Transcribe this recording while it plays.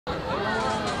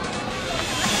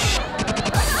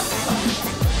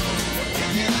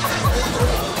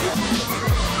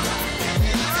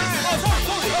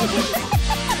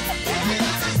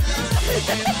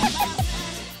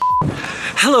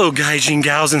Hello, gaijin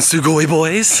gals and sugoi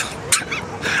boys.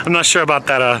 I'm not sure about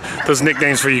that, those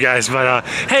nicknames for you guys, but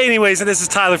hey, anyways, this is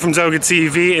Tyler from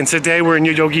DogaTv, and today we're in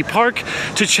Yoyogi Park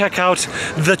to check out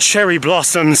the cherry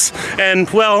blossoms. And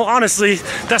well, honestly,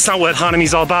 that's not what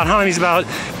Hanami's all about. Hanami's about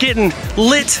getting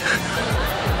lit.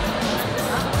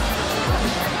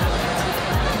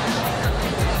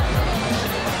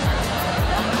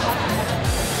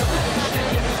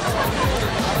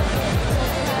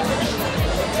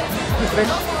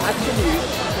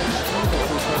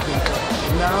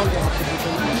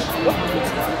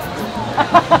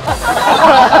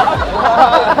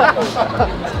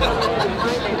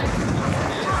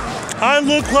 I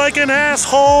look like an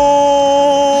asshole.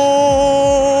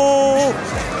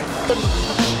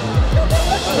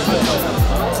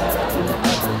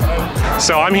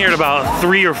 So I'm here at about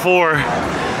 3 or 4,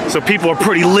 so people are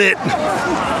pretty lit.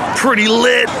 Pretty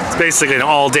lit. It's basically an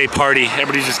all-day party.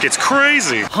 Everybody just gets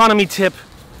crazy. Hanami tip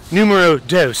numero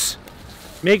dos.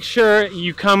 Make sure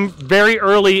you come very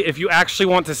early if you actually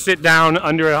want to sit down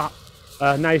under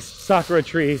a nice Sakura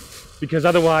tree, because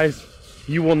otherwise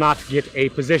you will not get a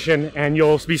position and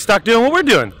you'll be stuck doing what we're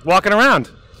doing, walking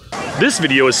around. This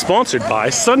video is sponsored by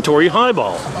Suntory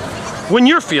Highball. When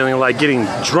you're feeling like getting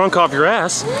drunk off your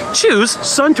ass, choose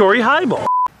Suntory Highball.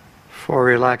 For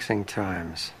relaxing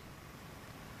times,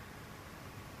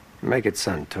 make it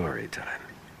Suntory time.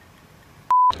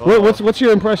 What's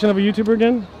your impression of a YouTuber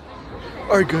again?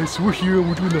 Alright guys, so we're here and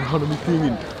we're doing the Hanami thing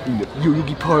in the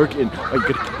Yoyogi Park, and I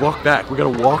gotta walk back. We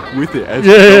gotta walk with it as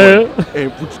we're going.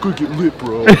 And we're just gonna get lit,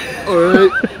 bro.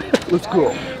 Alright, let's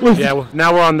go. Yeah, well,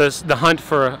 now we're on the hunt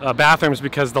for bathrooms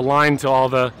because the line to all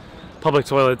the public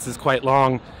toilets is quite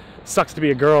long. Sucks to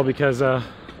be a girl because I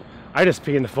just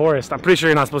pee in the forest. I'm pretty sure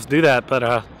you're not supposed to do that,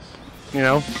 but you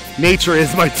know, nature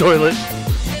is my toilet.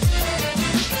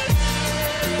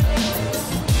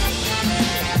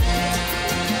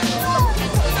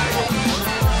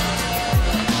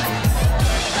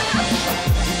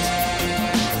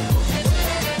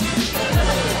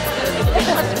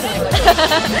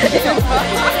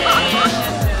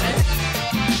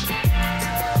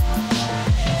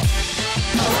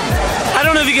 I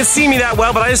don't know if you can see me that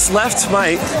well, but I just left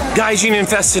my gaijin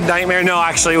infested nightmare. No,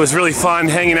 actually, it was really fun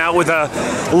hanging out with a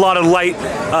lot of light,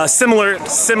 similar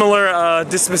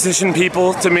disposition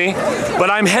people to me. But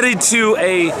I'm headed to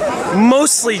a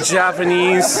mostly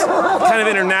Japanese, kind of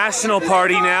international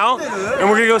party now, and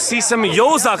we're gonna go see some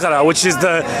Sakura, which is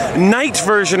the night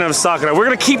version of Sakura. We're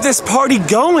gonna keep this party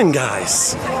going,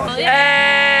 guys.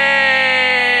 Hey!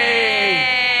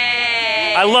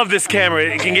 I love this camera.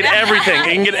 It can get everything.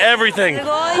 It can get everything. Woo!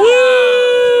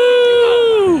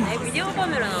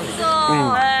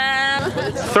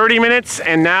 30 minutes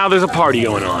and now there's a party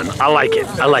going on. I like it.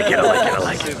 I like it. I like it. I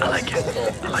like it. I like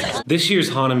it. I like it. This year's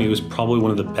Hanami was probably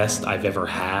one of the best I've ever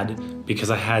had because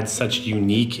I had such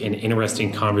unique and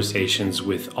interesting conversations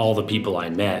with all the people I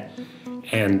met.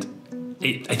 And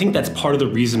I think that's part of the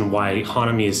reason why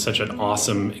Hanami is such an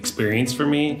awesome experience for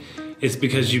me. It's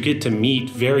because you get to meet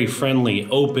very friendly,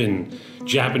 open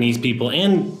Japanese people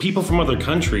and people from other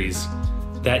countries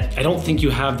that I don't think you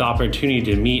have the opportunity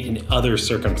to meet in other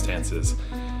circumstances.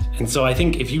 And so I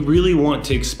think if you really want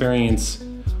to experience,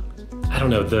 I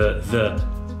don't know, the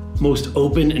most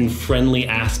open and friendly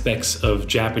aspects of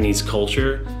Japanese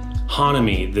culture,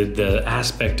 Hanami, the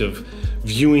aspect of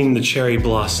viewing the cherry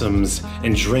blossoms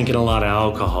and drinking a lot of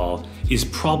alcohol, is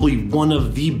probably one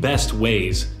of the best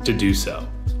ways to do so.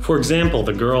 For example,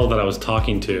 the girl that I was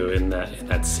talking to in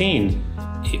that scene,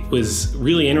 it was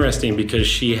really interesting because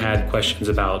she had questions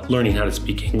about learning how to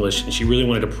speak English and she really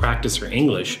wanted to practice her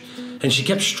English. And she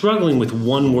kept struggling with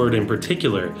one word in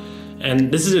particular.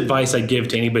 And this is advice I give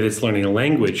to anybody that's learning a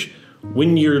language.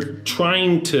 When you're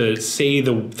trying to say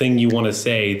the thing you want to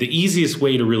say, the easiest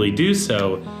way to really do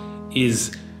so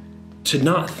is to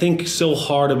not think so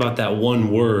hard about that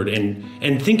one word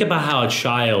and think about how a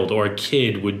child or a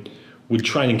kid would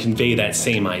try and convey that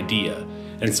same idea.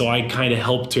 And so I kind of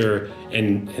helped her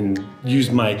and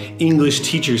used my English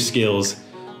teacher skills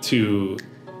to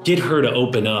get her to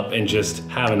open up and just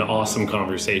have an awesome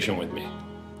conversation with me.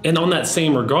 And on that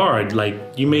same regard, like,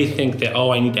 you may think that,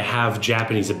 oh, I need to have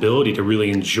Japanese ability to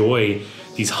really enjoy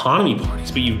these Hanami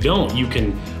parties, but you don't. You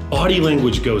can, body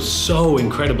language goes so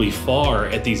incredibly far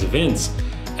at these events,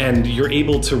 and you're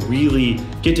able to really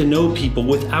get to know people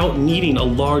without needing a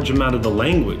large amount of the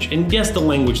language. And yes, the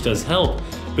language does help,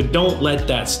 but don't let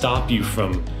that stop you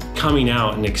from coming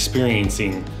out and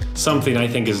experiencing something I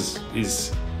think is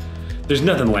there's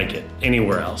nothing like it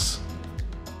anywhere else.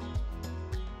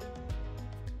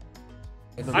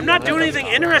 I'm not doing anything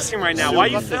interesting right now. Why are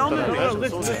you filming me?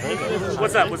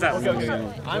 What's up? What's up?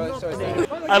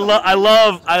 I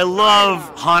love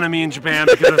Hanami in Japan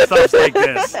because of stuff like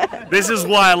this. This is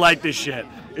why I like this shit.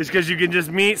 It's because you can just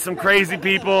meet some crazy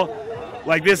people.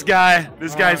 Like this guy.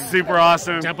 This guy's super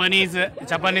awesome. Japanese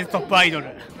top idol.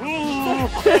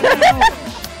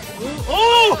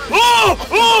 Oh!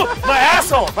 My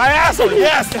asshole! My asshole!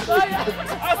 Yes!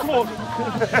 Asshole!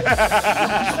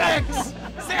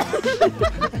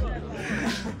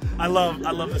 I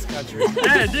love this country.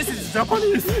 Yeah, this is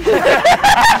Japanese.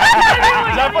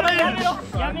 Japanese.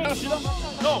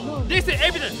 No, this is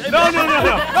evidence. No,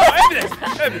 evidence.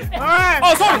 Alright.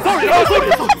 Oh, sorry.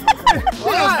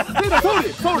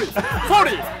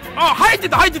 Sorry. Oh, 入って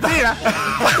た。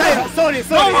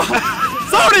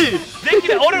Sorry. でき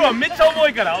ない。俺はめっちゃ重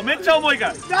いから。めっちゃ重いか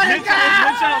ら。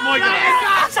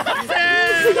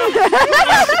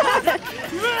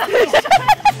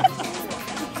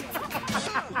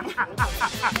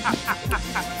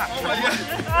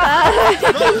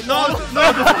No.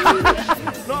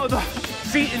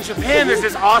 See, in Japan, there's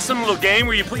this awesome little game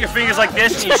where you put your fingers like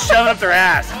this and you shove it up their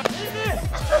ass.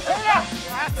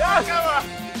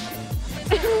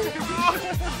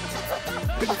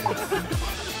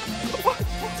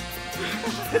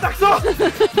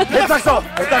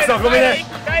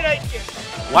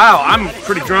 Wow, I'm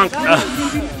pretty drunk.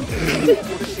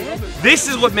 This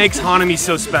is what makes Hanami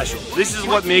so special. This is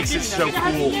what makes it so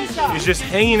cool. It's just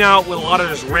hanging out with a lot of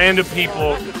just random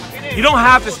people. You don't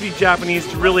have to speak Japanese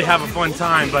to really have a fun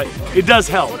time, but it does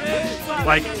help.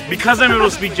 Like, because I'm able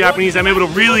to speak Japanese, I'm able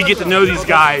to really get to know these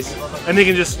guys, and they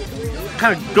can just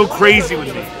kind of go crazy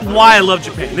with me. Why I love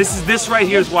Japan. This right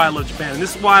here is why I love Japan, and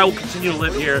this is why I will continue to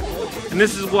live here, and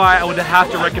this is why I would have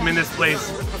to recommend this place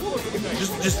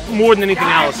just more than anything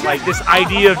else. Like this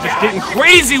idea of just getting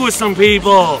crazy with some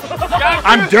people.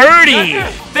 I'm dirty.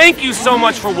 Thank you so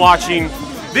much for watching.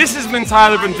 This has been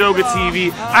Tyler from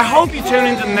DogaTv. I hope you tune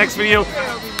into the next video.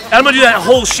 I'm gonna do that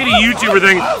whole shitty YouTuber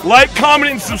thing. Like,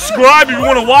 comment, and subscribe if you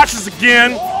want to watch this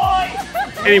again.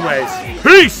 Anyways,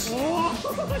 peace.